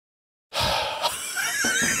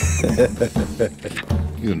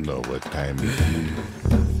You know what time it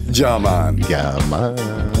is. Jaman. Yeah, man.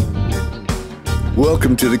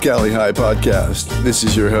 Welcome to the Cali High podcast. This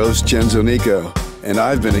is your host, Chenzo Nico, and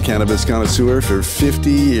I've been a cannabis connoisseur for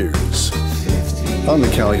 50 years. On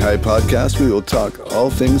the Cali High podcast, we will talk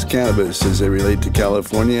all things cannabis as they relate to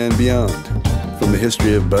California and beyond, from the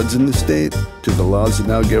history of buds in the state to the laws that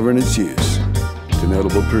now govern its use, to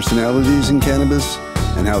notable personalities in cannabis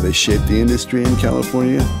and how they shape the industry in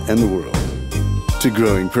California and the world, to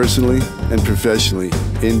growing personally and professionally,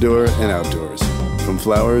 indoor and outdoors, from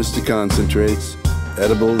flowers to concentrates,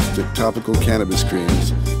 edibles to topical cannabis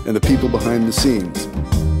creams, and the people behind the scenes.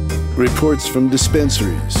 Reports from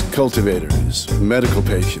dispensaries, cultivators, medical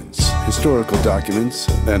patients, historical documents,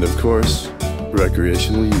 and of course,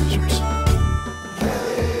 recreational users.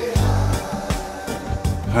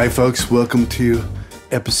 Hi folks, welcome to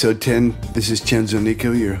episode 10. This is Chenzo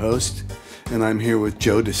Nico, your host, and I'm here with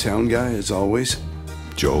Joe the Sound Guy, as always.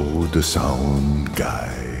 Joe the Sound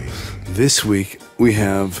Guy. This week, we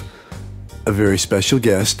have a very special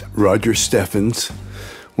guest, Roger Steffens,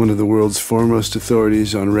 one of the world's foremost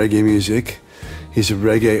authorities on reggae music. He's a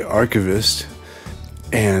reggae archivist,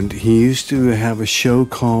 and he used to have a show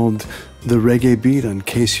called The Reggae Beat on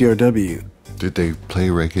KCRW. Did they play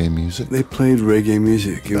reggae music? They played reggae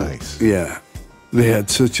music. Nice. Yeah. They had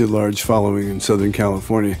such a large following in Southern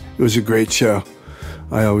California. It was a great show.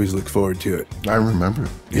 I always look forward to it. I remember.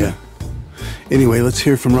 Yeah. Anyway, let's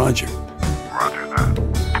hear from Roger. Roger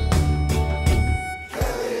that.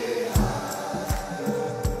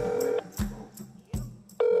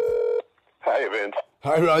 Hi, Vince.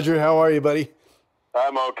 Hi, Roger. How are you, buddy?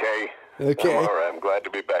 I'm okay. Okay. I'm all right. I'm glad to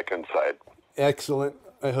be back inside. Excellent.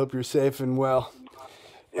 I hope you're safe and well.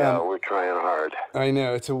 Yeah, we're trying hard. I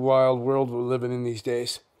know. It's a wild world we're living in these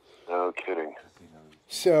days. No kidding.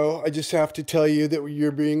 So I just have to tell you that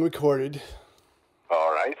you're being recorded.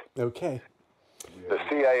 All right. Okay. The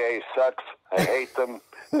CIA sucks. I hate them.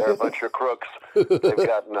 They're a bunch of crooks. They've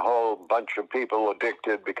gotten a whole bunch of people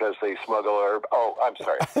addicted because they smuggle herb. Oh, I'm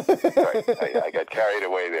sorry. I got carried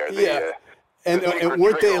away there. Yeah. And secret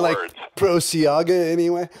weren't they trigger like words. pro-Siaga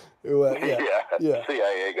anyway? Or what? Yeah.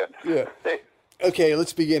 CIA got. Yeah. Hey, Okay,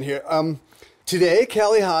 let's begin here. Today,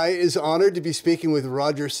 Cali High is honored to be speaking with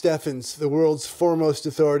Roger Steffens, the world's foremost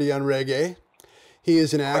authority on reggae. He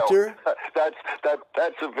is an actor. well,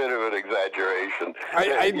 that's a bit of an exaggeration.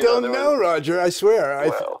 I You don't there know, was- Roger. I swear.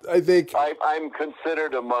 I think. I'm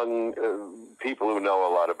considered among people who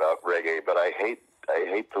know a lot about reggae, but I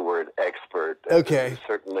hate the word expert. Okay.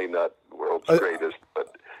 Certainly not world's greatest,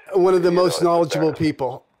 but One of the you know, most it's knowledgeable embarrassing.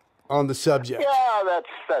 people on the subject. Yeah,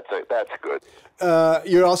 that's good.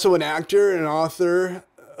 You're also an actor, an author,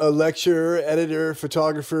 a lecturer, editor,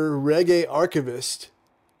 photographer, reggae archivist,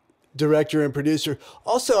 director, and producer.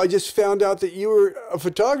 Also, I just found out that you were a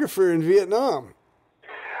photographer in Vietnam.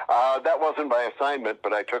 That wasn't by assignment,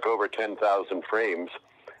 but I took over 10,000 frames.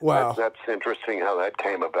 Wow. That's interesting how that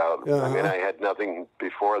came about. I Uh-huh. mean, I had nothing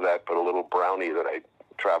before that but a little brownie that I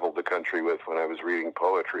traveled the country with when I was reading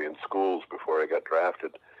poetry in schools before I got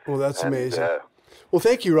drafted. Well, that's And, amazing. Well,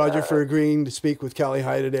 thank you, Roger, for agreeing to speak with Cali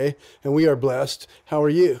High today, and we are blessed. How are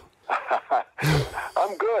you?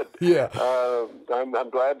 I'm good. Yeah. I'm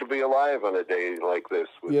glad to be alive on a day like this.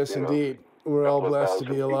 With, Yes, indeed. We're all couple of blessed to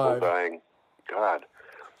be thousand people alive. Dying. God.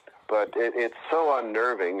 But it's so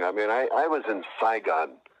unnerving. I mean, I was in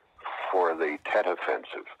Saigon for the Tet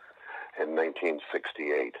Offensive in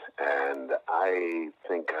 1968, and I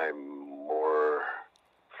think I'm more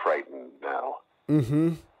frightened now.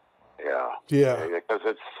 Mm-hmm. Yeah. Yeah. Because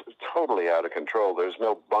it's totally out of control. There's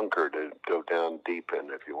no bunker to go down deep in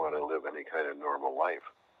if you want to live any kind of normal life.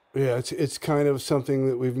 Yeah, it's kind of something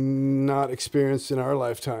that we've not experienced in our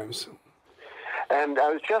lifetimes. And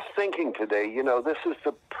I was just thinking today, you know, this is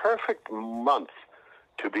the perfect month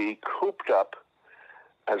to be cooped up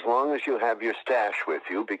as long as you have your stash with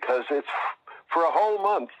you, because it's for a whole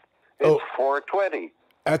month. It's 420.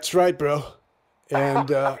 That's right, bro.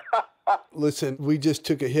 And listen, we just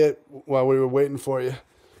took a hit while we were waiting for you.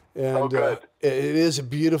 And good. It is a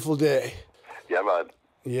beautiful day. Yeah, man.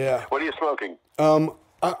 Yeah. What are you smoking?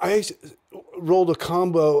 I rolled a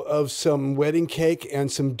combo of some wedding cake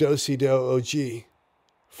and some Do-Si-Do OG,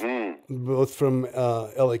 both from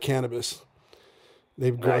LA Cannabis.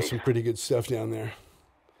 They grow Nice. some pretty good stuff down there.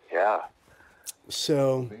 Yeah.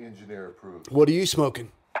 So, The engineer approved. what are you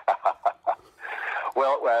smoking?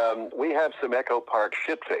 Well, we have some Echo Park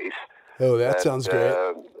Shitface. Oh, that sounds great.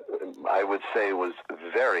 I would say was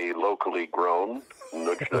very locally grown,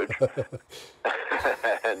 nudge, nudge,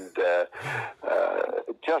 and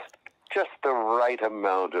just just the right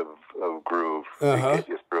amount of groove to get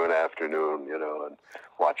you through an afternoon, and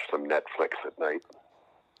watch some Netflix at night.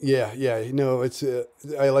 Yeah. It's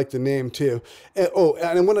I like the name too. And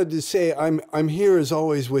I wanted to say I'm here as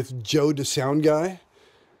always with Joe, the sound guy.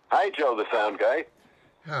 Hi, Joe, the sound guy.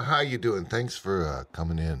 How you doing? Thanks for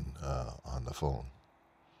coming in on the phone.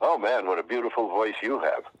 Oh man, what a beautiful voice you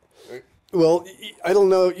have. Well, I don't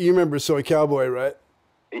know. You remember Soy Cowboy, right?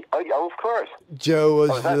 Oh, of course. Joe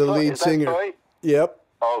was the lead singer. Soy? Yep.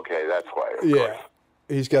 Okay, that's why. Of course.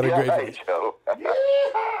 He's got a great Hi, voice. Joe.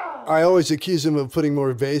 I always accuse him of putting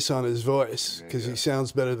more bass on his voice because he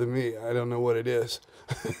sounds better than me. I don't know what it is.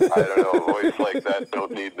 I don't know. A voice like that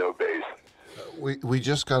don't need no bass. We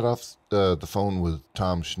just got off the phone with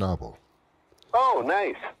Tom Schnabel. Oh,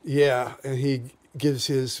 nice. Yeah, and he gives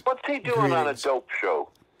his. What's he doing on a dope show?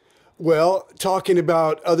 Well, talking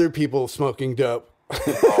about other people smoking dope.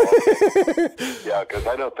 Yeah, because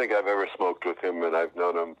I don't think I've ever smoked with him, and I've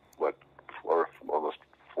known him, for almost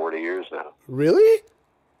 40 years now. Really?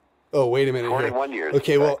 Oh, wait a minute. 41 years.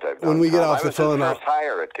 Okay, well, when we get off the phone... I was his first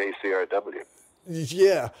hire at KCRW.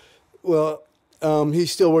 Yeah. Well,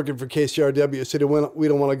 he's still working for KCRW, so we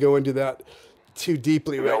don't want to go into that too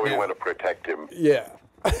deeply right now. We want to protect him. Yeah.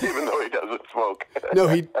 Even though he doesn't smoke. No,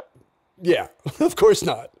 yeah, of course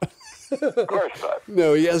not. Of course not.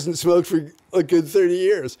 No, he hasn't smoked for a good 30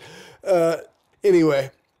 years.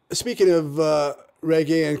 Anyway, speaking of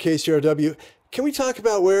reggae and KCRW, can we talk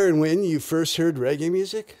about where and when you first heard reggae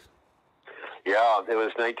music? Yeah, it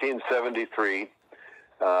was 1973,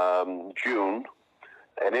 June.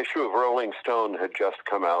 An issue of Rolling Stone had just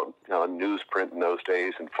come out on newsprint in those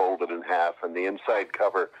days and folded in half, and the inside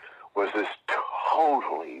cover was this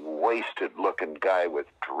totally wasted-looking guy with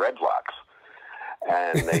dreadlocks.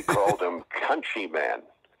 And they called him Countryman,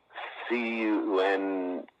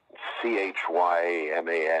 Cunchyman.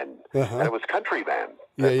 And it was Countryman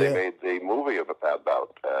that they made the movie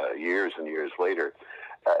about years and years later.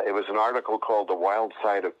 It was an article called The Wild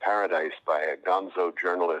Side of Paradise by a gonzo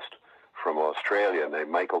journalist from Australia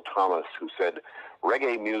named Michael Thomas, who said,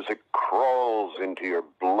 reggae music crawls into your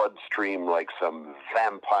bloodstream like some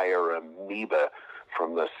vampire amoeba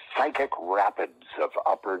from the psychic rapids of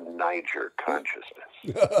Upper Niger consciousness.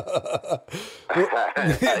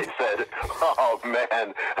 I said, oh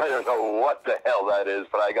man, I don't know what the hell that is,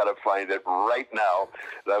 but I got to find it right now.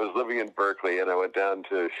 And I was living in Berkeley, and I went down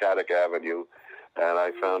to Shattuck Avenue, and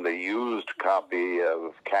I found a used copy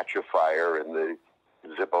of Catch a Fire in the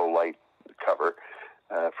Zippo Light cover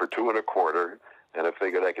for $2.25. And I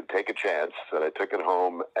figured I could take a chance, and I took it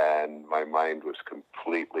home, and my mind was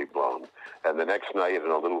completely blown. And the next night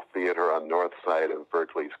in a little theater on north side of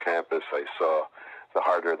Berkeley's campus, I saw The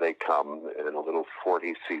Harder They Come in a little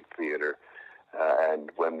 40-seat theater.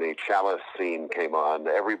 And when the chalice scene came on,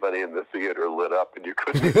 everybody in the theater lit up, and you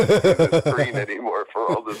couldn't even see the screen anymore for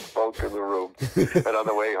all the smoke in the room. And on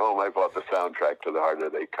the way home, I bought the soundtrack to The Harder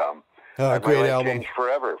They Come. And great my life album. changed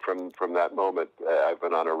forever from that moment. I've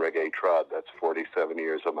been on a reggae trot. That's 47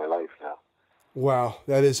 years of my life now. Wow,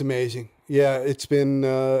 that is amazing. Yeah, it's been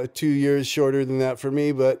 2 years shorter than that for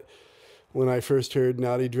me, but when I first heard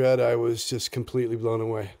Naughty Dread, I was just completely blown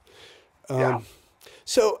away.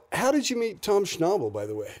 So how did you meet Tom Schnabel, by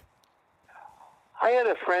the way? I had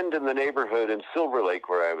a friend in the neighborhood in Silver Lake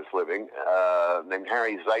where I was living named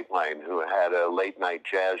Harry Zeitlein, who had a late-night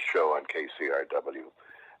jazz show on KCRW.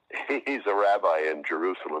 He's a rabbi in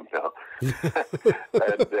Jerusalem now. And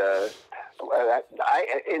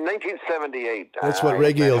in 1978... That's what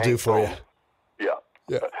reggae will do for you. Yeah.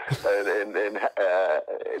 And in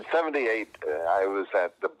 78, I was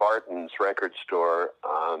at the Barton's record store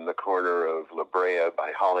on the corner of La Brea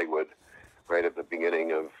by Hollywood, right at the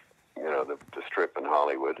beginning of, the strip in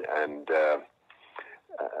Hollywood. And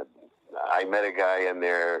I met a guy in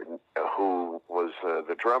there who was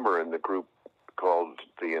the drummer in the group called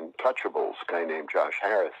The Untouchables, a guy named Josh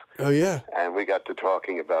Harris. Oh, yeah. And we got to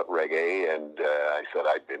talking about reggae, and I said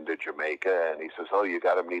I'd been to Jamaica, and he says, oh, you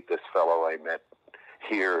got to meet this fellow I met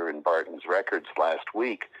here in Barton's Records last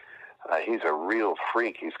week. He's a real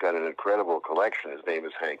freak. He's got an incredible collection. His name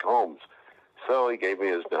is Hank Holmes. So he gave me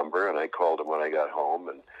his number, and I called him when I got home,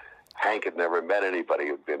 and Hank had never met anybody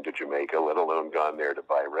who'd been to Jamaica, let alone gone there to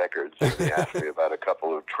buy records. And he asked me about a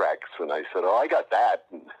couple of tracks, and I said, oh, I got that.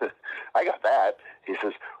 I got that. He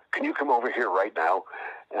says, can you come over here right now?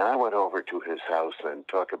 And I went over to his house, and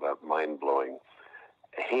talk about mind-blowing.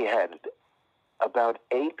 He had about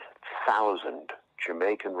 8,000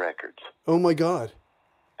 Jamaican records. Oh, my God.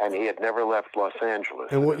 And he had never left Los Angeles.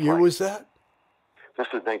 And what year was that? This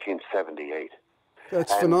was 1978.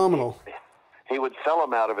 That's phenomenal. he would sell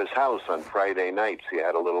them out of his house on Friday nights. He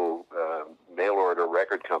had a little mail-order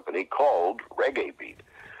record company called Reggae Beat.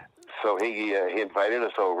 So he invited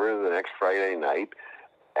us over the next Friday night,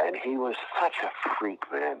 and he was such a freak,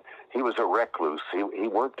 man. He was a recluse. He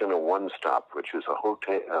worked in a one-stop, which is a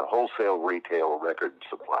wholesale retail record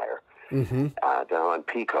supplier down on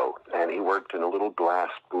Pico, and he worked in a little glass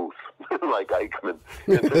booth like Eichmann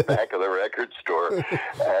in the back of the record store,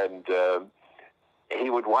 and he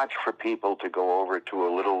would watch for people to go over to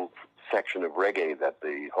a little section of reggae that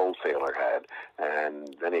the wholesaler had,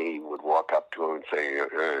 and then he would walk up to him and say,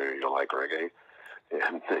 hey, you like reggae?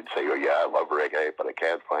 And they'd say, oh, yeah, I love reggae, but I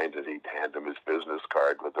can't find it. He'd hand him his business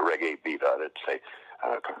card with the Reggae Beat on it, say,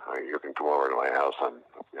 you can come over to my house on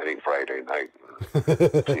any Friday night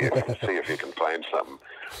and see if you can find something.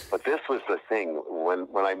 But this was the thing.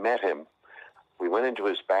 When I met him, we went into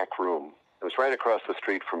his back room. It was right across the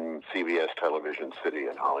street from CBS Television City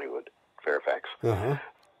in Hollywood, Fairfax. Uh-huh.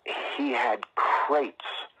 He had crates,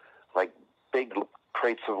 like big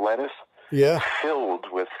crates of lettuce, filled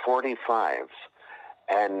with 45s.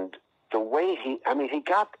 And the way he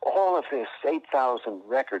got all of this 8,000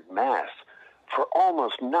 record mass for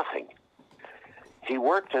almost nothing. He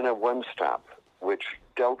worked in a one-stop, which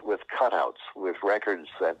dealt with cutouts, with records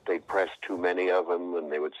that they'd press too many of them, and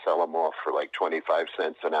they would sell them off for like 25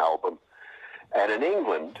 cents an album. And in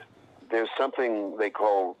England, there's something they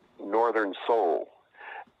call Northern Soul.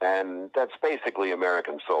 And that's basically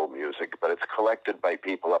American soul music, but it's collected by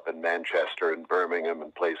people up in Manchester and Birmingham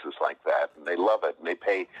and places like that. And they love it. And they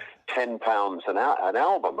pay £10 an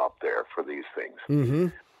album up there for these things. Mm-hmm.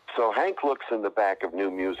 So Hank looks in the back of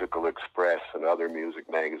New Musical Express and other music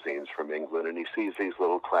magazines from England, and he sees these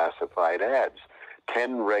little classified ads.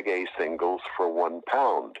 10 reggae singles for £1.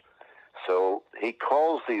 So he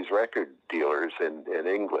calls these record dealers in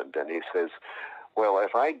England, and he says, well,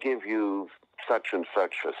 if I give you such and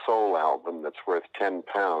such a soul album that's worth £10,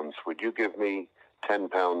 would you give me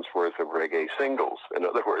 £10 worth of reggae singles? In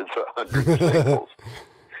other words, 100 singles.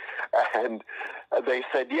 And they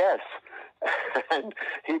said yes. And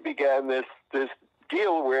he began this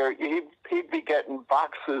deal where he'd be getting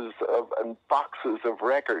boxes of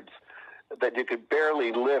records that you could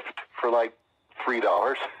barely lift for like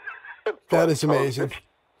 $3. That is amazing.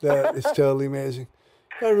 That is totally amazing.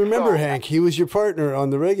 I remember Hank. He was your partner on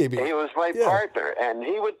the Reggae Beat. He was my partner, and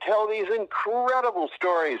he would tell these incredible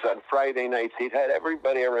stories on Friday nights. He'd had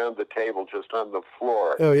everybody around the table just on the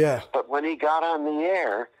floor. Oh, yeah. But when he got on the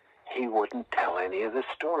air, he wouldn't tell any of the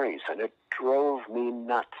stories, and it drove me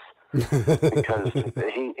nuts. Because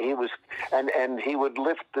he was, and he would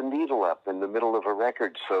lift the needle up in the middle of a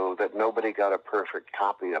record so that nobody got a perfect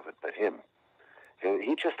copy of it but him.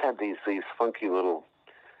 He just had these funky little...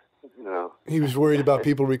 He was worried about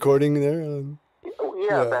people recording there?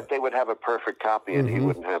 That they would have a perfect copy and he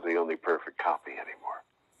wouldn't have the only perfect copy anymore.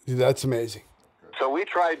 That's amazing. So we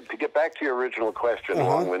tried, to get back to your original question,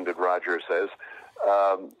 long-winded Roger says,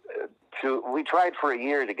 we tried for a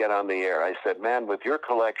year to get on the air. I said, man, with your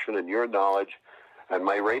collection and your knowledge and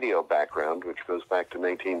my radio background, which goes back to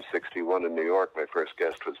 1961 in New York, my first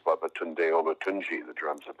guest was Babatunde Olatunji, the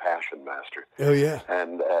drums of Passion Master. Oh, yeah.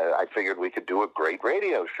 And I figured we could do a great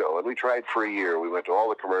radio show. And we tried for a year. We went to all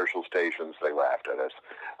the commercial stations. They laughed at us.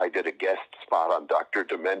 I did a guest spot on Dr.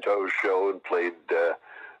 Demento's show and played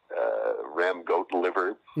ram goat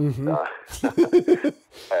liver. And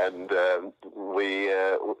we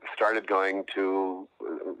started going to...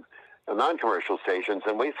 non-commercial stations,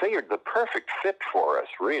 and we figured the perfect fit for us,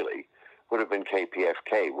 really, would have been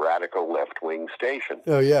KPFK, Radical Left-Wing Station.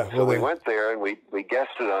 Oh, yeah. So we went there, and we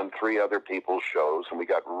guested on 3 other people's shows, and we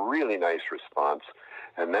got really nice response.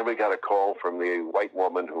 And then we got a call from the white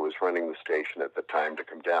woman who was running the station at the time to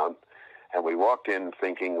come down, and we walked in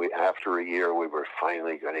thinking after a year we were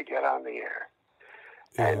finally going to get on the air.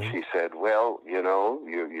 And she said, well, you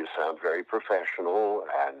sound very professional,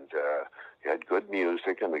 and you had good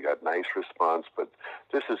music, and we got nice response, but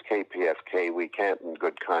this is KPFK. We can't, in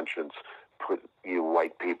good conscience, put you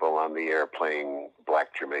white people on the air playing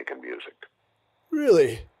black Jamaican music.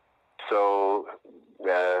 Really? So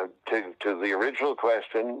to the original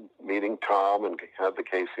question, meeting Tom and how the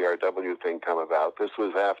KCRW thing come about, this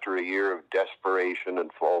was after a year of desperation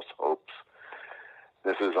and false hopes.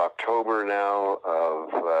 This is October now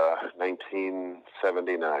of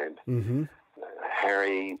 1979. Mm-hmm.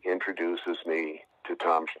 Harry introduces me to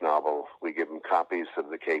Tom Schnabel. We give him copies of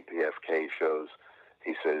the KPFK shows.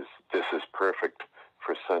 He says, this is perfect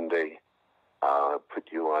for Sunday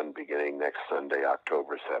put you on beginning next Sunday,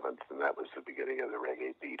 October 7th, and that was the beginning of the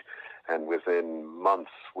Reggae Beat. And within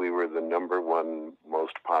months, we were the #1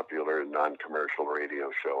 most popular non-commercial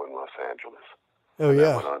radio show in Los Angeles. Oh, and yeah.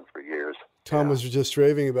 That went on for years. Tom was just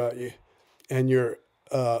raving about you and your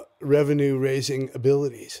revenue-raising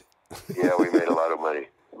abilities. Yeah, we made a lot of money.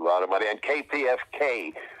 A lot of money. And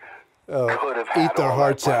KPFK could have had eat their all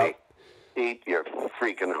hearts that money. out. Eat your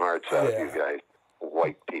freaking hearts out, Yeah. you guys.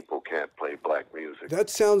 White people can't play black music. That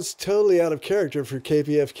sounds totally out of character for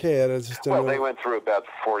KPFK. I just don't know. They went through about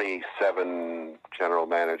 47 general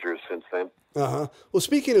managers since then. Uh-huh. Well,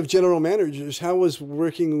 speaking of general managers, how was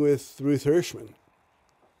working with Ruth Hirschman?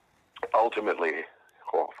 Ultimately,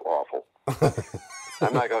 awful.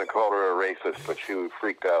 I'm not going to call her a racist, but she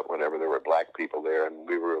freaked out whenever there were black people there, and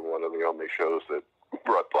we were one of the only shows that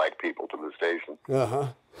brought black people to the station.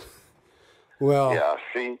 Uh-huh. Well, yeah,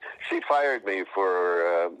 she fired me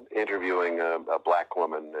for interviewing a black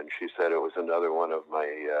woman, and she said it was another one of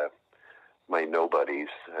my nobodies,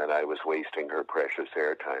 and I was wasting her precious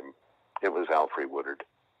airtime. It was Alfre Woodard.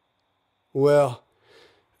 Well,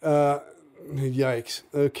 yikes.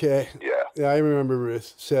 Okay. Yeah. I remember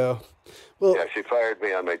Ruth. So, well. Yeah, she fired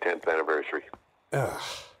me on my 10th anniversary.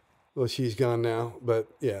 Well, she's gone now, but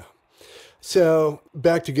yeah. So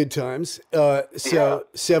back to good times.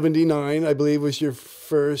 79, I believe, was your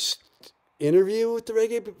first interview with the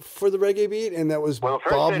Reggae Beat, and that was Bob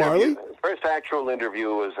Marley? First actual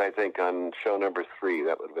interview was, I think, on show number 3.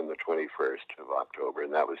 That would have been the 21st of October,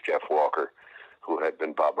 and that was Jeff Walker, who had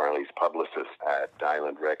been Bob Marley's publicist at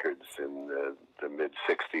Island Records in the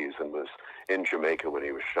mid-'60s and was in Jamaica when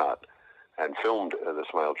he was shot and filmed the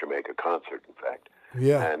Smile Jamaica concert, in fact.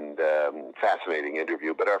 Yeah. And fascinating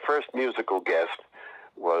interview. But our first musical guest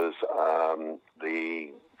was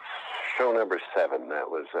the show number 7. That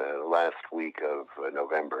was last week of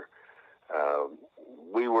November.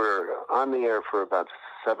 We were on the air for about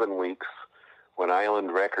 7 weeks when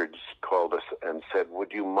Island Records called us and said,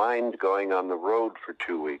 "Would you mind going on the road for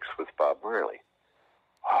 2 weeks with Bob Marley?"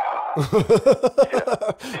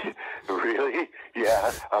 Yeah. Really?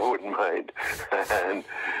 Yeah, I wouldn't mind. And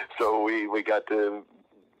so we got to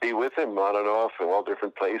be with him on and off in all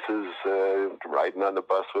different places, riding on the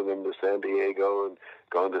bus with him to San Diego and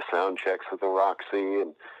going to sound checks at the Roxy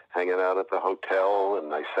and hanging out at the hotel.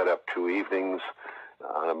 And I set up 2 evenings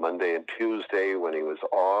on a Monday and Tuesday when he was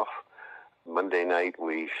off. Monday night,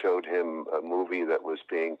 we showed him a movie that was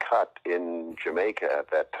being cut in Jamaica at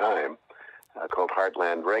that time, called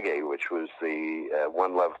Heartland Reggae, which was the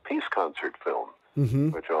One Love Peace concert film,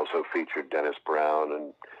 which also featured Dennis Brown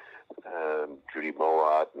and Judy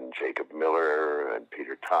Mowat and Jacob Miller and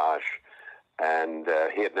Peter Tosh, and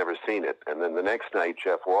he had never seen it. And then the next night,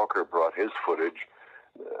 Jeff Walker brought his footage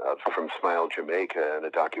from Smile Jamaica and a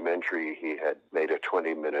documentary he had made a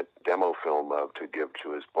 20-minute demo film of to give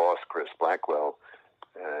to his boss, Chris Blackwell,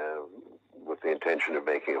 with the intention of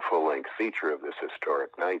making a full-length feature of this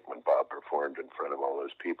historic night when Bob performed in front of all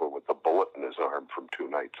those people with the bullet in his arm from 2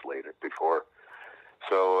 nights later before.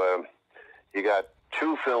 So he got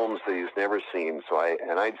 2 films that he's never seen. So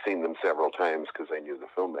I'd seen them several times because I knew the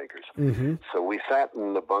filmmakers. So we sat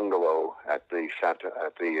in the bungalow at the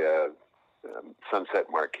Sunset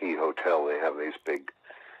Marquis Hotel. They have these big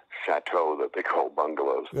chateau that they call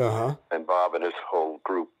bungalows. And Bob and his whole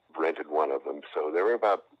group rented one of them. So there were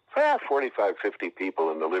about 45, 50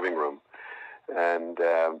 people in the living room. And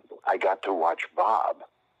I got to watch Bob.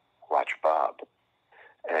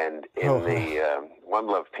 And in the One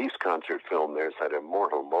Love Peace concert film, there's that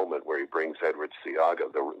immortal moment where he brings Edward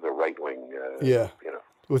Seaga, the right-wing,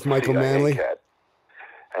 with Michael CIA Manley, cat,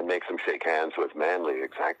 and makes him shake hands with Manley,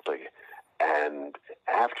 exactly. And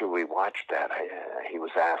after we watched that, he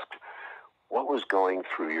was asked, what was going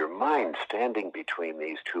through your mind standing between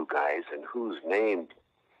these 2 guys in whose name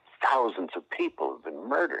thousands of people have been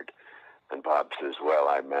murdered? And Bob says, well,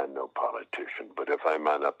 I'm no politician, but if I'm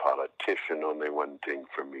not a politician, only one thing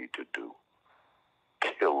for me to do,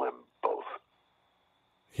 kill them both.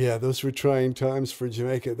 Yeah, those were trying times for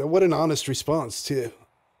Jamaica. What an honest response, too.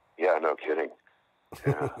 Yeah, no kidding.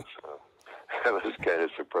 Yeah, so that was kind of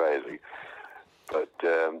surprising. But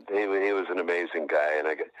he was an amazing guy, and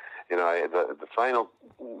the final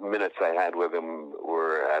minutes I had with him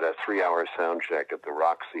were at a 3-hour sound check at the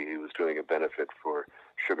Roxy. He was doing a benefit for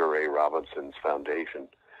Sugar Ray Robinson's foundation,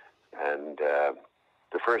 and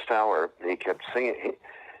the first hour he kept singing.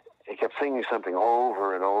 He kept singing something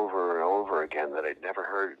over and over and over again that I'd never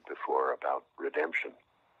heard before about redemption.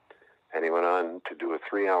 And he went on to do a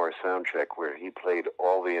 3-hour sound check where he played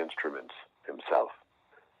all the instruments himself.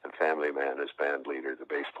 And Family Man, his band leader, the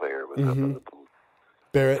bass player, was up in the booth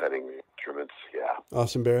Barrett. setting the instruments. Yeah.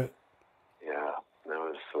 Austin Barrett. Yeah. That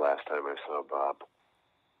was the last time I saw Bob.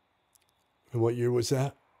 And what year was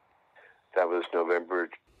that? That was November,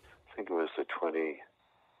 I think it was the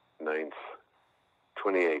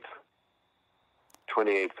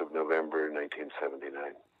 28th of November,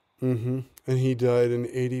 1979. Mm-hmm. And he died in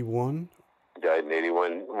 81? Died in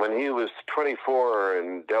 81. When he was 24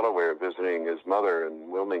 in Delaware visiting his mother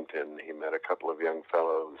in Wilmington, he met a couple of young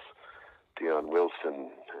fellows, Dion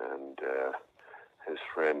Wilson and his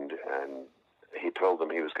friend, and he told them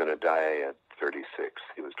he was going to die at 36.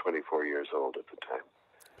 He was 24 years old at the time.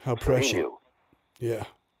 How So prescient. he knew. Yeah.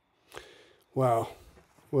 Wow.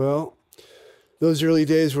 Well, those early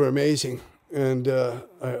days were amazing. And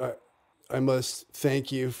I must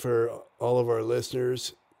thank you for all of our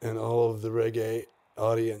listeners and all of the reggae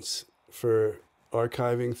audience for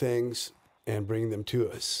archiving things and bringing them to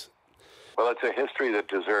us. Well, it's a history that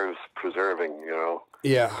deserves preserving, you know.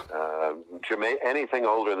 Yeah. Anything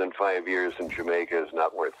older than 5 years in Jamaica is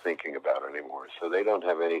not worth thinking about anymore. So they don't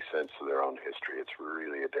have any sense of their own history. It's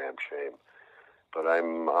really a damn shame. But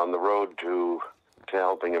I'm on the road to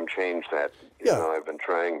helping them change that. You know, I've been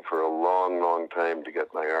trying for a long, long time to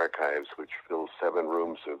get my archives, which fill 7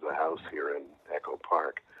 rooms of the house here in Echo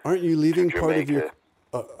Park. Aren't you leaving part of your?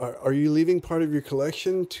 Are you leaving part of your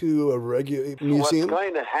collection to a reggae museum? What's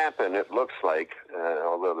going to happen? It looks like,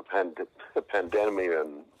 although the pandemic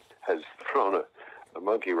has thrown a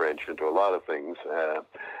monkey wrench into a lot of things.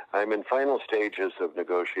 I'm in final stages of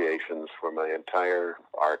negotiations for my entire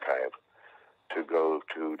archive to go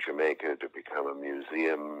to Jamaica to become a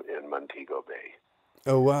museum in Montego Bay.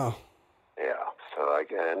 Oh, wow. Yeah, so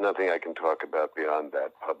nothing I can talk about beyond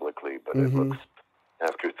that publicly, but it looks,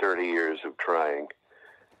 after 30 years of trying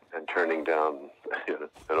and turning down an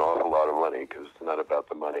awful lot of money, because it's not about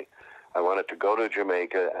the money, I want it to go to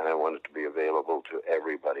Jamaica, and I want it to be available to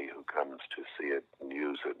everybody who comes to see it and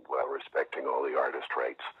use it while respecting all the artist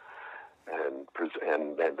rights. And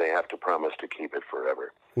they have to promise to keep it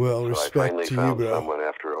forever. Well, so respect I finally to you, found bro. someone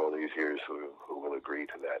after all these years who will agree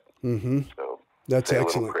to that. Mm-hmm. So that's say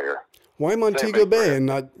excellent. A little prayer. Why Montego Bay and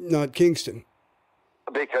not Kingston?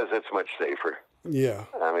 Because it's much safer. Yeah.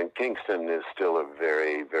 I mean, Kingston is still a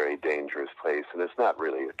very, very dangerous place, and it's not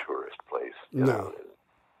really a tourist place. You know,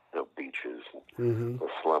 no beaches. The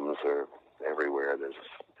slums are everywhere.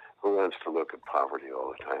 Who wants to look at poverty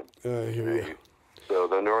all the time? I hear you. So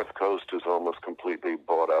the North Coast is almost completely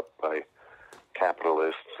bought up by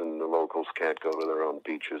capitalists, and the locals can't go to their own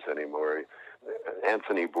beaches anymore.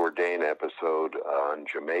 Anthony Bourdain episode on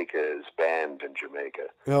Jamaica is banned in Jamaica.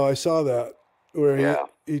 Oh, I saw that. Where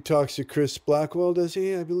he talks to Chris Blackwell, does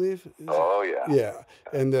he, I believe? Oh, yeah. Yeah.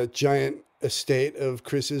 And the giant estate of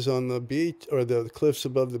Chris's on the beach, or the cliffs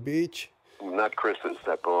above the beach? Not Chris's.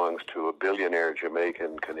 That belongs to a billionaire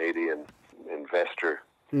Jamaican-Canadian investor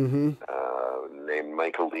named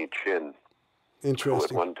Michael Lee Chin. Interesting. Who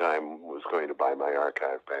at one time was going to buy my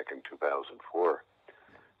archive back in 2004.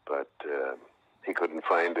 But he couldn't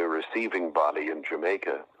find a receiving body in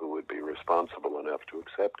Jamaica who would be responsible enough to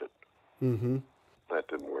accept it. Mm-hmm. That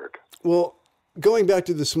didn't work. Well, going back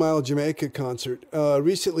to the Smile Jamaica concert,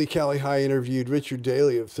 recently Cali High interviewed Richard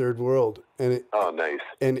Daly of Third World. Oh, nice.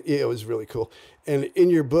 And it was really cool. And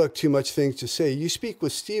in your book, Too Much Things to Say, you speak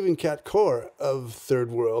with Stephen Katkour of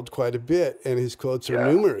Third World quite a bit, and his quotes are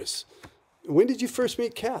numerous. When did you first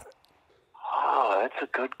meet Kat? Oh, that's a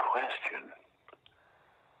good question.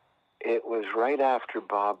 It was right after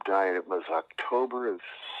Bob died. It was October of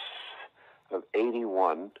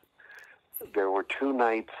 81. There were 2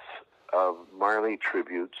 nights of Marley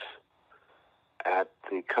tributes at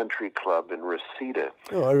the country club in Reseda.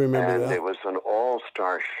 Oh, I remember that. And it was an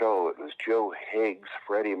all-star show. It was Joe Higgs,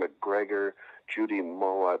 Freddie McGregor, Judy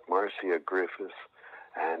Mowat, Marcia Griffiths,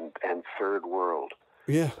 and Third World.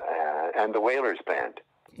 Yeah. And the Wailers Band.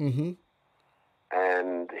 Mm-hmm.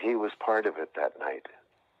 And he was part of it that night.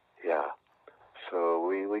 Yeah. So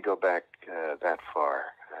we go back that far.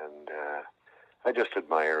 And I just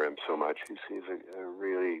admire him so much. He's a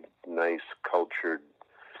really nice, cultured,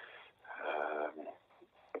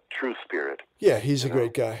 true spirit. Yeah, he's a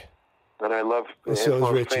great guy. And I love his so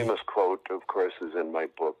most Richie. famous quote, of course, is in my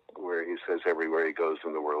book, where he says, everywhere he goes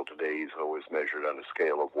in the world today, he's always measured on a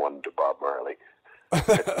scale of 1 to Bob Marley.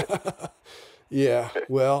 Yeah,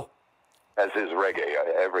 well. As is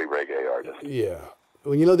every reggae artist. Yeah.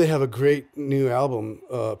 Well, you know, they have a great new album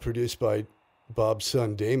produced by Bob's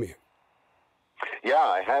son, Damien. Yeah,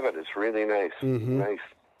 I have it. It's really nice. Mm-hmm. Nice.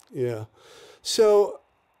 Yeah. So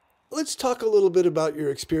let's talk a little bit about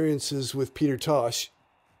your experiences with Peter Tosh.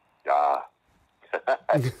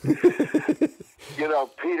 You know,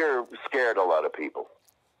 Peter scared a lot of people.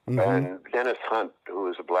 And Dennis Hunt, who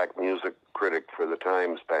was a black music critic for the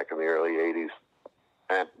Times back in the early 80s,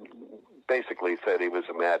 and basically said he was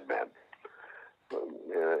a madman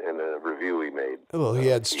in a review he made. Well, he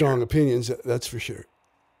had strong opinions, that's for sure.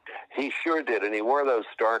 He sure did, and he wore those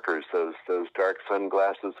Starkers, those dark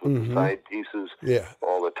sunglasses with the side pieces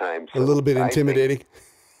all the time. So a little bit intimidating.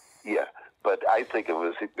 But I think it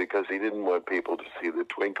was because he didn't want people to see the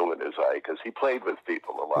twinkle in his eye, because he played with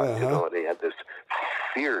people a lot, you know, and he had this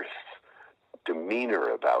fierce demeanor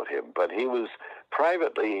about him. But he was,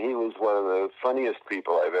 privately, he was one of the funniest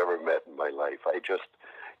people I've ever met in my life.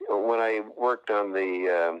 When I worked on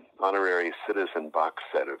the honorary citizen box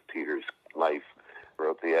set of Peter's life,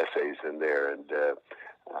 wrote the essays in there, and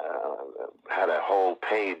had a whole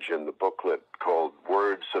page in the booklet called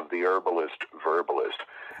Words of the Herbalist Verbalist.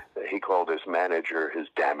 He called his manager his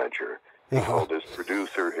damager. He called his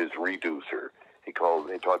producer his reducer. He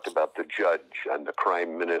talked about the judge and the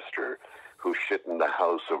prime minister who shit in the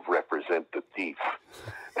house of represent the thief.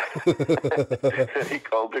 He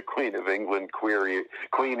called the Queen of England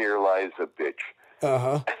Queen Ear Lies a bitch.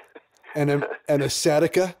 And a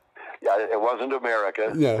Satica? Yeah, it wasn't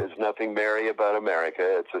America. Yeah. There's nothing merry about America.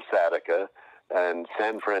 It's a Satica. And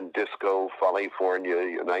San Francisco, California,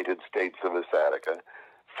 United States of a Satica.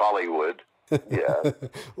 Follywood. Yeah.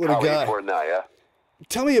 What a guy. California.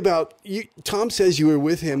 Tell me about you. Tom says you were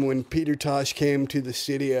with him when Peter Tosh came to the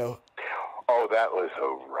studio. Oh, that was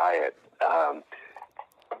a riot.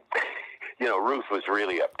 Ruth was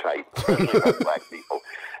really uptight, especially about black people.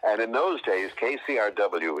 And in those days,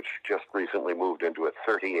 KCRW, which just recently moved into a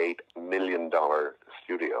 $38 million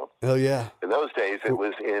studio. Oh, yeah. In those days, it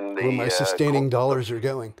was in the... Where my sustaining dollars are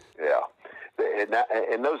going. Yeah.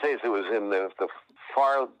 In those days, it was in the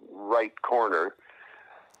far right corner,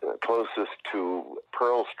 closest to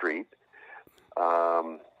Pearl Street,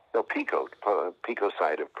 Pico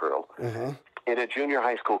side of Pearl, in a junior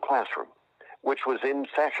high school classroom, which was in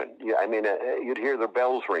session. I mean, you'd hear the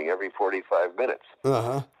bells ring every 45 minutes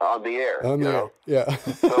on the air. Yeah.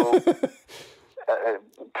 So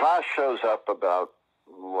Tosh shows up about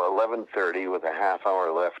 11:30 with a half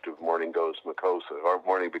hour left of Morning Goes Makosa, or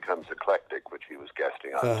Morning Becomes Eclectic, which he was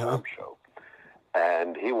guesting on Tom's show.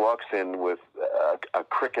 And he walks in with a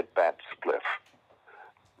cricket bat spliff.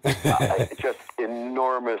 Just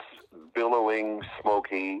enormous, billowing,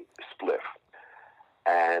 smoky spliff.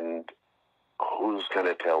 And who's going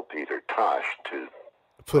to tell Peter Tosh to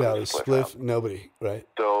put out his spliff? Nobody, right?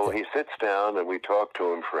 So he sits down and we talk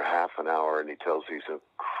to him for half an hour, and he tells these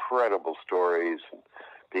incredible stories, and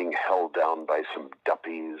being held down by some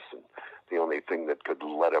duppies, and the only thing that could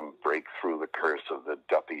let him break through the curse of the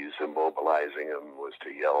duppies immobilizing him was to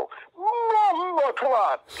yell,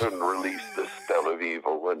 "Bumbaclot!" and release the spell of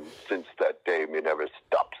evil. And since that day, me never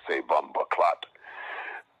stopped say Bumbaclot.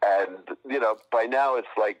 And, by now it's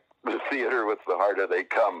like the theater with The Harder They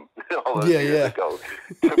Come all those years ago.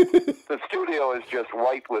 The studio is just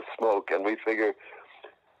white with smoke, and we figure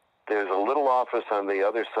there's a little office on the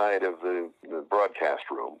other side of the broadcast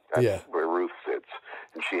room. That's where Ruth sits.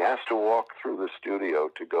 And she has to walk through the studio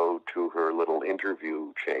to go to her little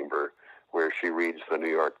interview chamber where she reads the New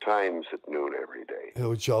York Times at noon every day.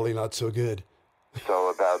 Oh, jolly not so good. So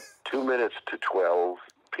about 2 minutes to 12,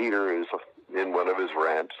 Peter is in one of his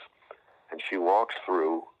rants, and she walks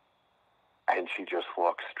through, and she just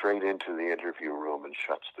walks straight into the interview room and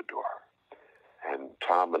shuts the door. And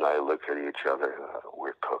Tom and I look at each other.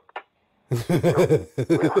 We're cooked.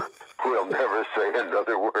 We'll never say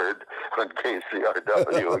another word on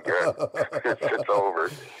KCRW again. It's over.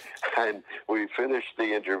 And we finish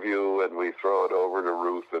the interview, and we throw it over to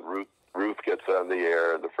Ruth, and Ruth gets on the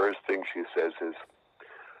air, and the first thing she says is,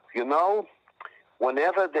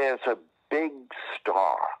 whenever there's a big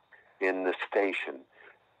star in the station,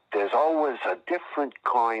 there's always a different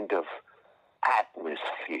kind of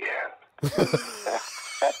atmosphere.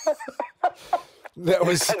 That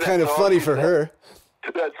was kind of funny for her.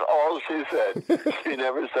 That's all she said. She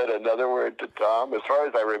never said another word to Tom. As far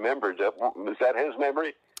as I remember, is that his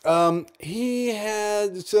memory? He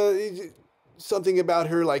had something about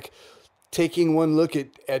her, like taking one look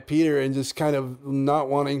at Peter and just kind of not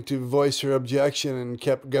wanting to voice her objection, and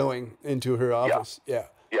kept going into her office. Yeah,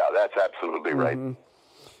 that's absolutely right.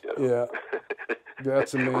 Yeah,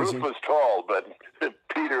 that's amazing. Ruth was tall, but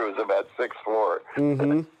Peter was about 6'4".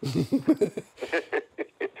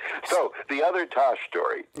 So the other Tosh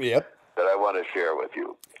story that I want to share with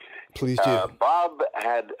you. Please do. Bob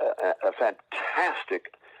had a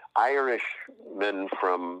fantastic Irishman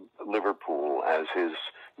from Liverpool as his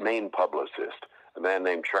main publicist, a man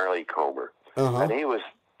named Charlie Comer. And he was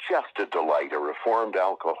just a delight, a reformed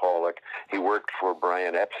alcoholic. He worked for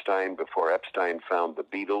Brian Epstein before Epstein found the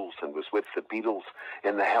Beatles and was with the Beatles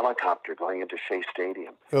in the helicopter going into Shea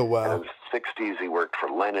Stadium. Oh, wow. And in the 60s, he worked for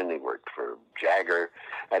Lennon, he worked for Jagger,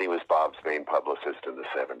 and he was Bob's main publicist in the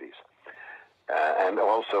 70s. And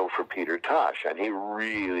also for Peter Tosh, and he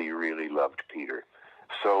really, really loved Peter.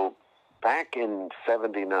 So back in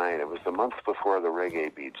 79, it was the month before the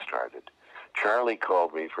Reggae Beat started, Charlie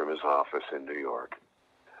called me from his office in New York.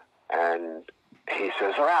 And he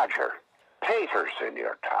says, Roger, Peter's in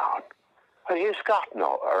your town, but he's got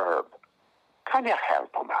no herb. Can you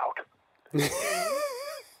help him out?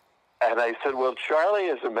 And I said, well, Charlie,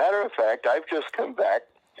 as a matter of fact, I've just come back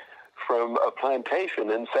from a plantation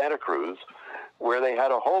in Santa Cruz where they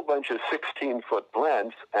had a whole bunch of 16-foot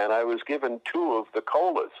plants, and I was given 2 of the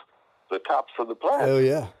colas, the tops of the plants. Oh,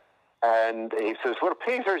 yeah. And he says, well,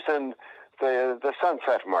 Peter's in the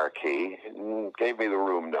Sunset Marquee, and gave me the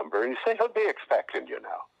room number, and he said, he'll be expecting you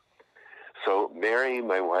now. So Mary,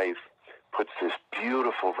 my wife, puts this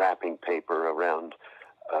beautiful wrapping paper around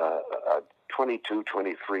a 22,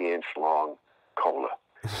 23-inch long cola,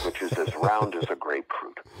 which is as round as a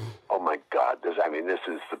grapefruit. Oh, my God. This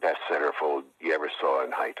is the best centerfold you ever saw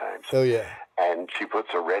in High Times. Oh, yeah. And she puts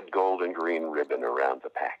a red, gold, and green ribbon around the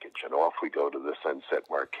package, and off we go to the Sunset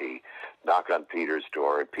Marquee, knock on Peter's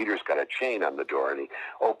door, and Peter's got a chain on the door, and he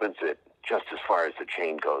opens it just as far as the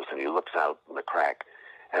chain goes, and he looks out in the crack,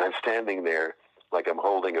 and I'm standing there like I'm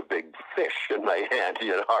holding a big fish in my hand,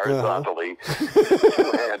 horizontally,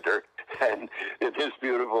 two-hander, and in his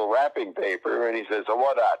beautiful wrapping paper, and he says, oh,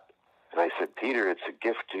 what that? And I said, Peter, it's a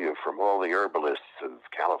gift to you from all the herbalists of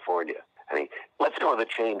California. And he lets go of the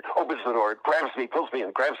chain, opens the door, grabs me, pulls me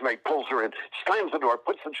in, grabs me, pulls her in, slams the door,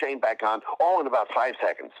 puts the chain back on, all in about 5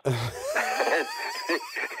 seconds. And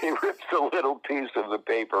he rips a little piece of the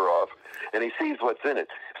paper off, and he sees what's in it.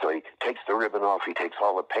 So he takes the ribbon off, he takes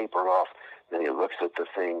all the paper off, then he looks at the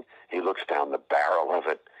thing, he looks down the barrel of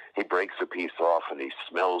it, he breaks a piece off, and he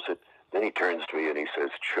smells it. Then he turns to me and he says,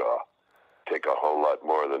 Chaw, take a whole lot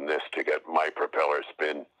more than this to get my propeller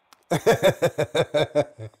spin.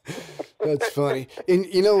 That's funny. And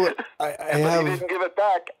you know what? I have. He didn't give it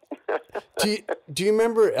back. Do you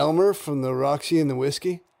remember Elmer from the Roxy and the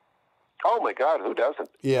Whiskey? Oh my God, who doesn't?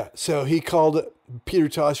 Yeah. So he called. Peter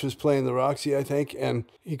Tosh was playing the Roxy, I think, and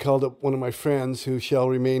he called up one of my friends who shall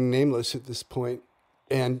remain nameless at this point.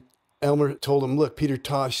 And Elmer told him, "Look, Peter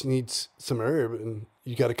Tosh needs some herb, and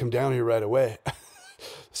you got to come down here right away."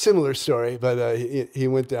 Similar story, but he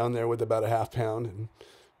went down there with about a half pound and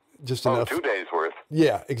just enough. 2 days worth.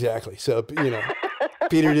 Yeah, exactly. So, Peter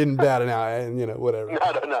didn't bat an eye and, whatever.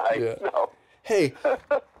 Not an eye, yeah. no. Hey,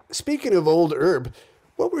 speaking of old herb,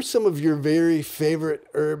 what were some of your very favorite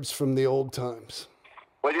herbs from the old times?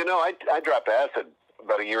 Well, I dropped acid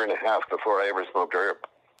about 1.5 years before I ever smoked herb.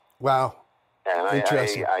 Wow. And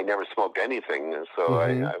Interesting. I never smoked anything, so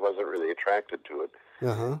I wasn't really attracted to it.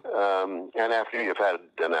 Uh-huh. And after you've had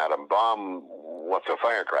an atom bomb, what's a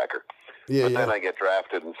firecracker? Yeah, But then I get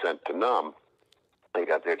drafted and sent to Nam. I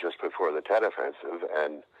got there just before the Tet Offensive,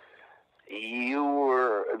 and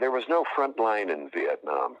there was no front line in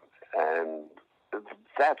Vietnam, and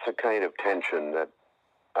that's a kind of tension that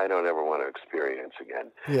I don't ever want to experience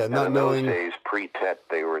again. Yeah, and not in knowing. those days, pre-Tet,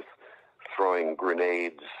 they were throwing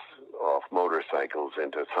grenades off motorcycles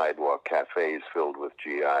into sidewalk cafes filled with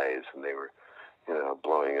GIs, and they were,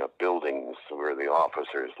 blowing up buildings where the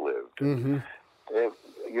officers lived. Mm-hmm.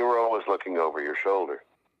 You were always looking over your shoulder.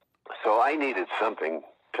 So I needed something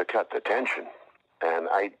to cut the tension. And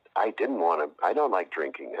I didn't want to, I don't like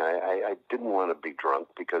drinking. I didn't want to be drunk,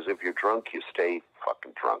 because if you're drunk, you stay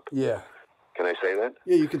fucking drunk. Yeah. Can I say that?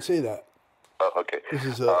 Yeah, you can say that. Oh, okay. This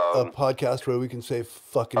is a podcast where we can say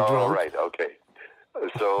fucking drunk. Oh, right, okay.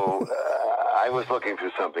 So I was looking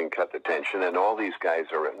for something to cut the tension, and all these guys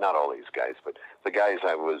not all these guys, but the guys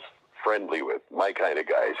I was friendly with, my kind of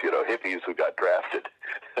guys, hippies who got drafted,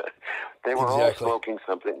 they were all smoking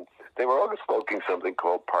something. They were all smoking something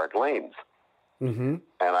called Park Lanes. Mm-hmm.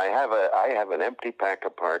 And I have an empty pack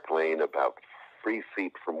of Park Lane about 3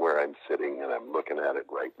 feet from where I'm sitting, and I'm looking at it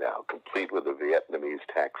right now, complete with a Vietnamese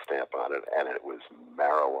tax stamp on it, and it was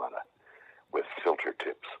marijuana with filter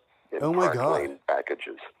tips in Park Lane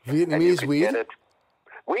packages. Vietnamese weed?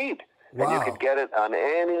 Weed. Wow. And you could get it on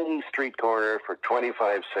any street corner for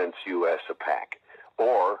 25 cents U.S. a pack,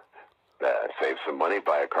 or save some money,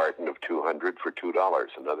 buy a carton of 200 for $2.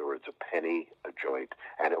 In other words, a penny a joint.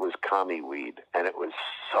 And it was commie weed, and it was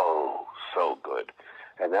so good.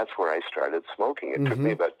 And that's where I started smoking. It took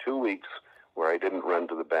me about 2 weeks where I didn't run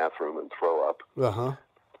to the bathroom and throw up. Uh-huh.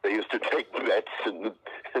 They used to take bets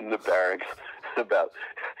in the barracks about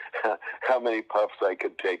how many puffs I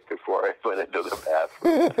could take before I went into the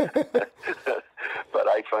bathroom. But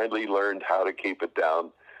I finally learned how to keep it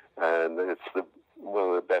down, and it's one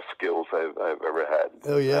of the best skills I've ever had.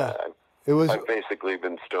 Oh yeah, I've basically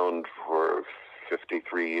been stoned for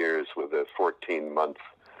 53 years with a 14-month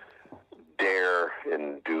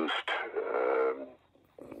dare-induced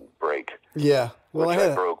break. Yeah, well, I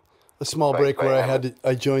had a small break where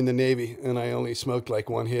I joined the Navy, and I only smoked like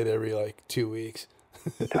one hit every 2 weeks.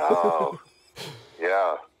 Oh,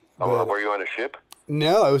 yeah. Oh, were you on a ship?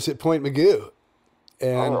 No, I was at Point Magoo,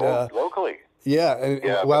 and locally. Yeah,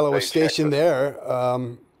 and while I was stationed there,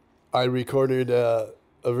 I recorded a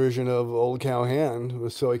version of Old Cowhand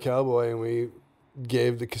with Soy Cowboy, and we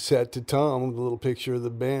gave the cassette to Tom with a little picture of the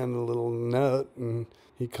band, a little note, and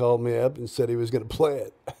he called me up and said he was going to play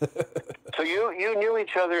it. So you knew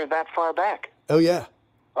each other that far back? Oh, yeah.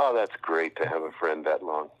 Oh, that's great to have a friend that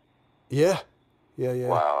long. Yeah.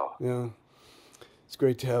 Wow. Yeah. It's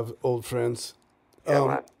great to have old friends.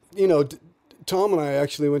 Yeah, Tom and I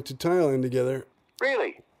actually went to Thailand together.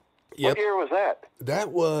 Really? Yep. What year was that?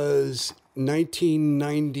 That was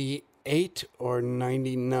 1998 or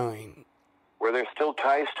 99. Were there still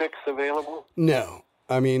Thai sticks available? No.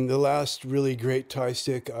 I mean, the last really great Thai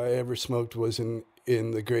stick I ever smoked was in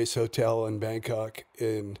the Grace Hotel in Bangkok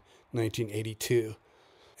in 1982.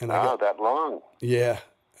 And that long? Yeah.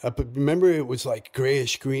 But remember, it was like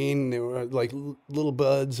grayish green. There were like little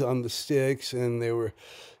buds on the sticks, and they were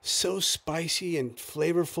so spicy and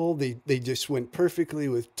flavorful. They just went perfectly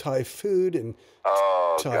with Thai food and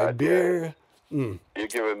Thai beer. Yeah. Mm. You're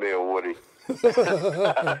giving me a Woody.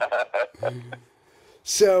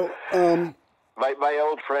 So, my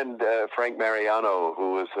old friend Frank Mariano,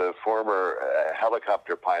 who was a former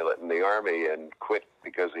helicopter pilot in the Army and quit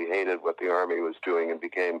because he hated what the Army was doing and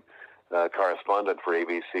became correspondent for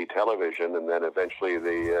ABC television, and then eventually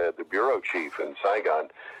the bureau chief in Saigon,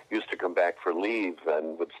 used to come back for leave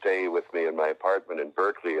and would stay with me in my apartment in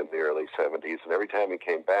Berkeley in the early 70s. And every time he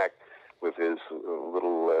came back with his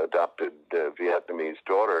little adopted Vietnamese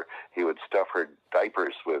daughter, he would stuff her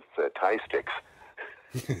diapers with Thai sticks.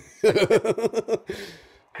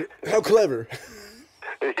 How clever.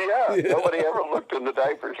 Yeah, nobody ever looked in the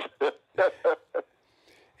diapers.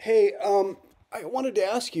 Hey, I wanted to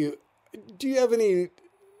ask you, do you have any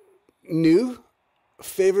new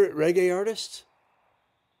favorite reggae artists?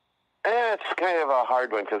 It's kind of a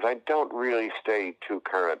hard one because I don't really stay too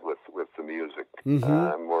current with the music. Mm-hmm.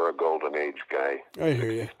 I'm more a golden age guy. I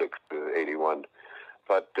hear you. 66 to 81.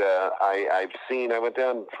 But I went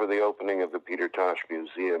down for the opening of the Peter Tosh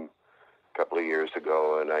Museum a couple of years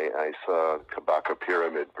ago, and I saw Kabaka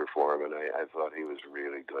Pyramid perform, and I thought he was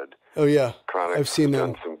really good. Oh, yeah. Chronix I've seen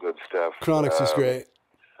them. Done some good stuff. Chronix is great.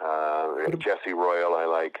 Jesse Royal I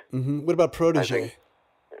like. Mm-hmm. What about Protege?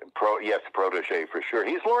 Yes, Protege for sure.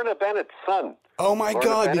 He's Lorna Bennett's son. Oh, my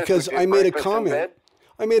God, because I made a comment.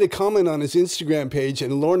 I made a comment on his Instagram page,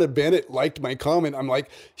 and Lorna Bennett liked my comment. I'm like,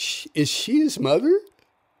 is she his mother?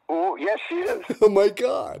 Oh, yes, she is. Oh, my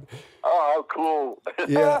God. Oh, how cool.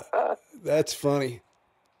 Yeah, that's funny.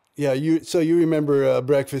 Yeah, so you remember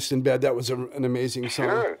Breakfast in Bed. That was an amazing song.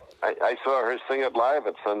 Sure. I saw her sing it live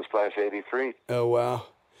at Sunsplash 83. Oh, wow.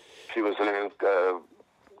 She was a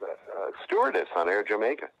stewardess on Air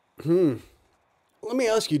Jamaica. Let me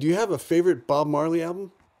ask you, do you have a favorite Bob Marley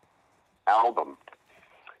album?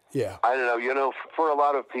 Yeah. I don't know. For a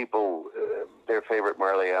lot of people, their favorite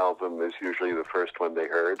Marley album is usually the first one they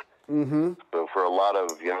heard. Mm-hmm. So for a lot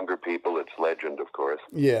of younger people, it's Legend, of course.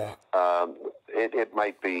 Yeah. It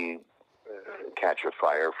might be Catch a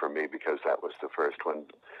Fire for me because that was the first one.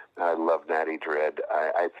 I love Natty Dread.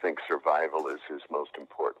 I think Survival is his most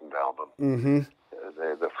important album. Mm-hmm.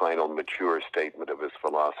 The final mature statement of his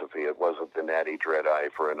philosophy. It wasn't the Natty Dread eye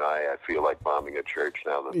for an eye. I feel like bombing a church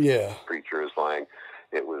now that the preacher is lying.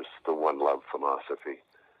 It was the one love philosophy.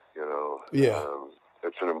 Yeah.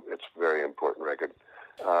 It's a very important record.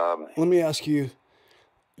 Let me ask you,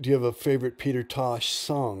 do you have a favorite Peter Tosh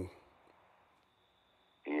song?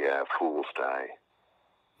 Yeah, Fool's Die.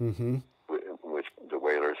 Mm-hmm. Which the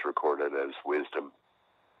Wailers recorded as Wisdom.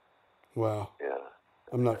 Wow. Yeah.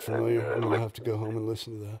 I'm not familiar. I'm going to have to go home and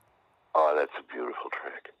listen to that. Oh, that's a beautiful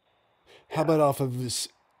track. How about off of his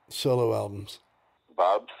solo albums?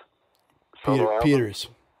 Bob's? Solo album? Peter's.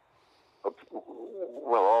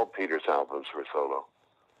 Well, all Peter's albums were solo.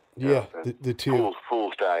 Yeah, the two.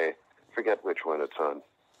 Fool's Die. Forget which one it's on.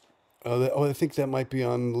 I think that might be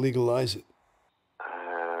on Legalize It.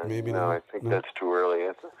 Maybe no, not. I think that's too early.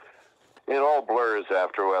 It all blurs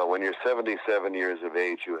after a while. When you're 77 years of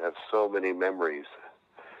age, you have so many memories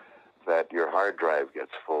that your hard drive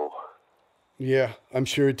gets full. Yeah, I'm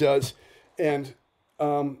sure it does. And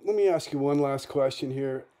let me ask you one last question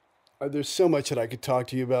here. There's so much that I could talk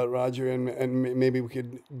to you about, Roger, and maybe we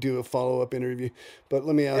could do a follow-up interview. But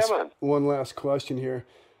let me ask one last question here.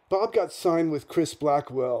 Bob got signed with Chris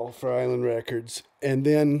Blackwell for Island Records, and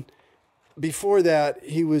then before that,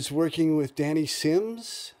 he was working with Danny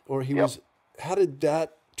Sims, or he was. How did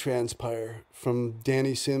that transpire from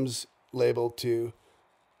Danny Sims' label to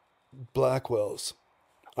Blackwell's?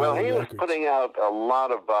 Well, he was putting out a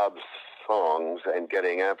lot of Bob's songs and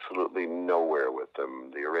getting absolutely nowhere with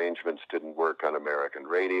them. The arrangements didn't work on American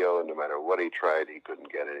radio, and no matter what he tried, he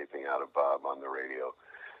couldn't get anything out of Bob on the radio.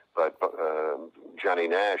 But Johnny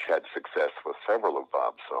Nash had success with several of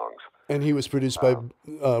Bob's songs. And he was produced by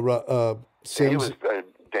Sims? He was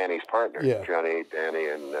Danny's partner. Yeah. Johnny, Danny,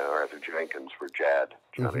 and Arthur Jenkins were Jad.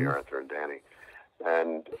 Johnny, Arthur, and Danny.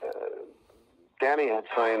 And Danny had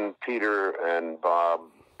signed Peter and Bob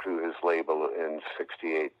to his label in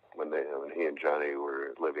 '68 when he and Johnny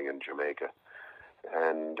were living in Jamaica.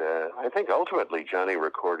 And I think ultimately Johnny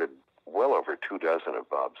recorded well over 24 of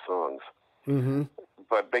Bob's songs. Mm-hmm.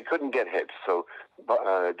 But they couldn't get hits. So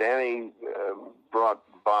Danny brought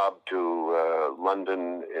Bob to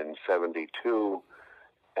London in '72,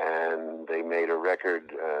 and they made a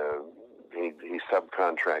record. He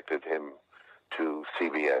subcontracted him to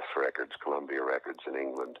CBS Records, Columbia Records in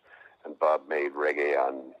England, and Bob made Reggae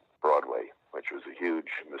on Broadway, which was a huge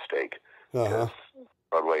mistake. Because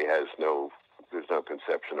Broadway there's no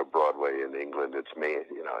conception of Broadway in England. It's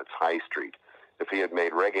High Street. If he had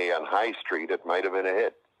made Reggae on High Street, it might have been a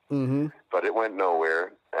hit. Mm-hmm. But it went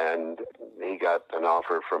nowhere, and he got an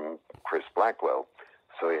offer from Chris Blackwell,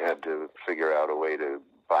 so he had to figure out a way to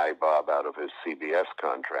buy Bob out of his CBS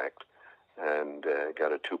contract, and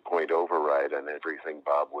got a 2-point override on everything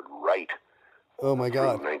Bob would write. Oh my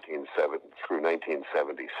God! Through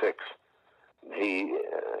 1976, he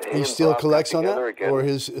still collects on that, or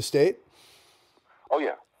his estate? Oh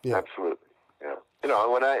yeah, absolutely. Yeah. You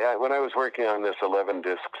know, when I was working on this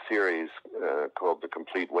 11-disc series called The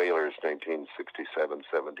Complete Wailers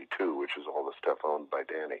 1967-72, which is all the stuff owned by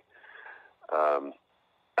Danny,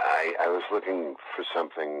 I was looking for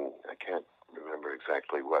something, I can't remember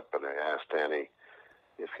exactly what, but I asked Danny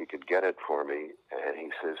if he could get it for me, and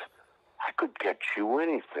he says, I could get you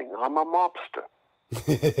anything. I'm a mobster.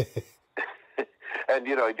 And,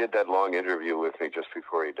 you know, he did that long interview with me just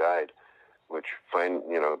before he died, which,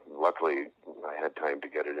 luckily I had time to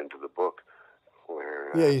get it into the book.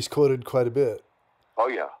 Where he's quoted quite a bit. Oh,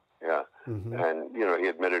 yeah. Mm-hmm. And, you know, he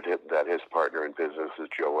admitted that his partner in business is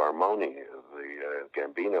Joe Armoni of the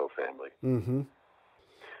Gambino family. Mm-hmm.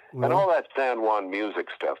 Well, and all that San Juan music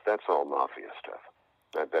stuff, that's all mafia stuff.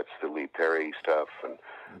 That's the Lee Perry stuff and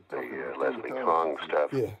the Leslie Kong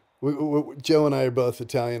stuff. Yeah. Joe and I are both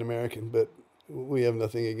Italian-American, but we have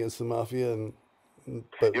nothing against the mafia.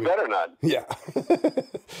 But you better not. Yeah.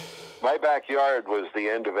 My backyard was the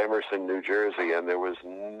end of Emerson, New Jersey, and there was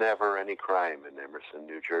never any crime in Emerson,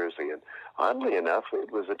 New Jersey. And oddly enough,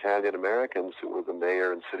 it was Italian Americans who were the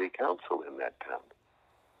mayor and city council in that town.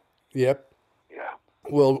 Yep. Yeah.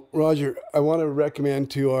 Well, Roger, I want to recommend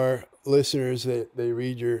to our listeners that they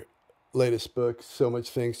read your latest book, So Much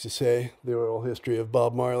Things to Say, The Oral History of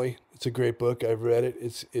Bob Marley. It's a great book. I've read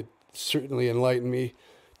it. It certainly enlightened me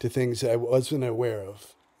to things I wasn't aware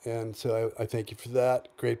of. And so I thank you for that.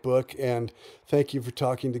 Great book. And thank you for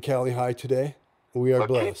talking to Cali High today. We are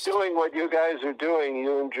blessed. Keep doing what you guys are doing,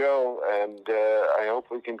 you and Joe, and I hope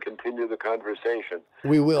we can continue the conversation.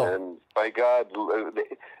 We will. And by God,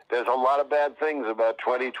 there's a lot of bad things about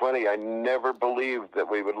 2020. I never believed that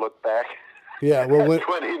we would look back at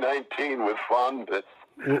 2019 with fondness.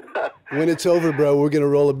 When it's over, bro, we're going to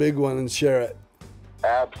roll a big one and share it.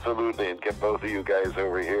 Absolutely, and get both of you guys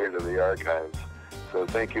over here to the archives. So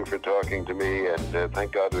thank you for talking to me, and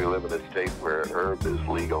thank God we live in a state where herb is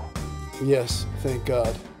legal. Yes, thank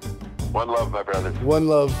God. One love, my brother. One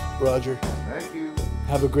love, Roger. Thank you.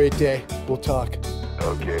 Have a great day. We'll talk.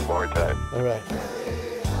 Okay, more time. All right.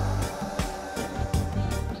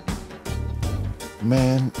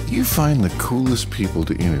 Man, you find the coolest people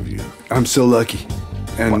to interview. I'm so lucky.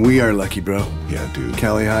 And we are lucky, bro. Yeah, dude.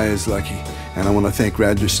 Cali High is lucky. And I want to thank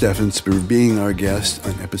Roger Steffens for being our guest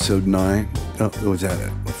on episode 9. Oh, what was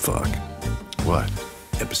that? Fuck. What?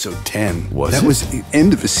 Episode 10. That was the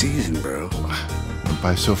end of a season, bro. Went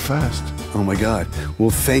by so fast. Oh, my God. Well,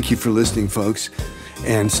 thank you for listening, folks.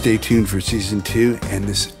 And stay tuned for season 2 and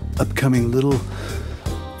this upcoming little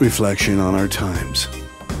reflection on our times.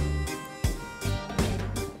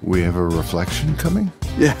 We have a reflection coming?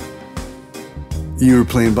 Yeah. You were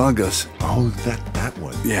playing Bongos. Oh, that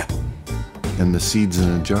one. Yeah. And the seeds in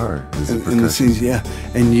a jar is And the percussion. seeds, yeah.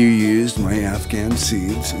 And you used my Afghan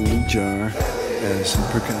seeds in a jar as some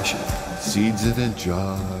percussion. Seeds in a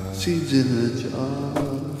jar. Seeds in a jar.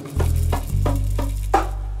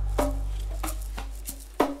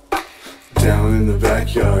 Down in the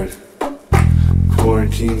backyard,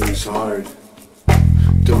 quarantine was hard.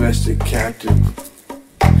 Domestic captive,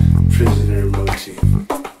 prisoner motif.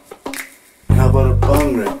 How about a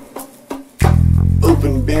bong rip?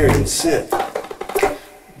 Open beer and sit.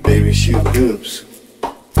 Baby shoot hoops.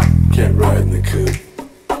 Can't ride in the coupe.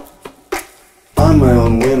 On my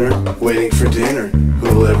own winter, waiting for dinner.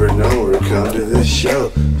 Who'll ever know or come to this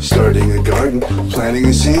show? Starting a garden, planting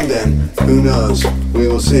a scene then. Who knows? We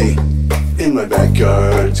will see. In my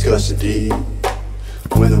backyard's custody.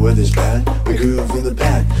 When the weather's bad, we groove in the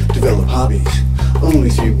pad. Develop hobbies, only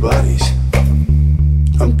 3 buddies.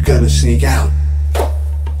 I'm gonna sneak out,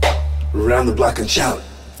 around the block and shout.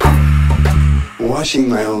 Washing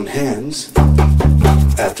my own hands,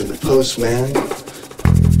 after the postman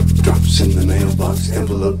drops in the mailbox,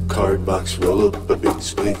 envelope, card box, roll up a big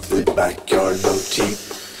split, the backyard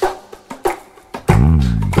motif.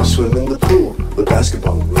 Go swim in the pool with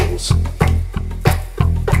basketball rules.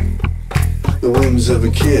 The whims of a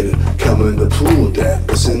kid, come in the pool, dad,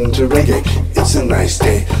 listen to reggae, it's a nice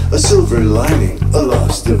day. A silver lining, a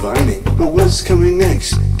lost divining, but what's coming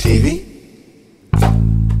next? TV?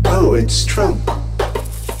 Oh, it's Trump.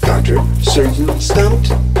 Doctor, surgeon,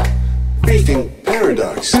 stumped? Briefing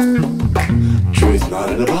paradox. Truth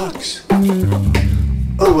not in a box.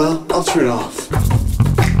 Oh well, I'll turn off.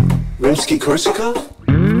 Rimsky-Korsakov?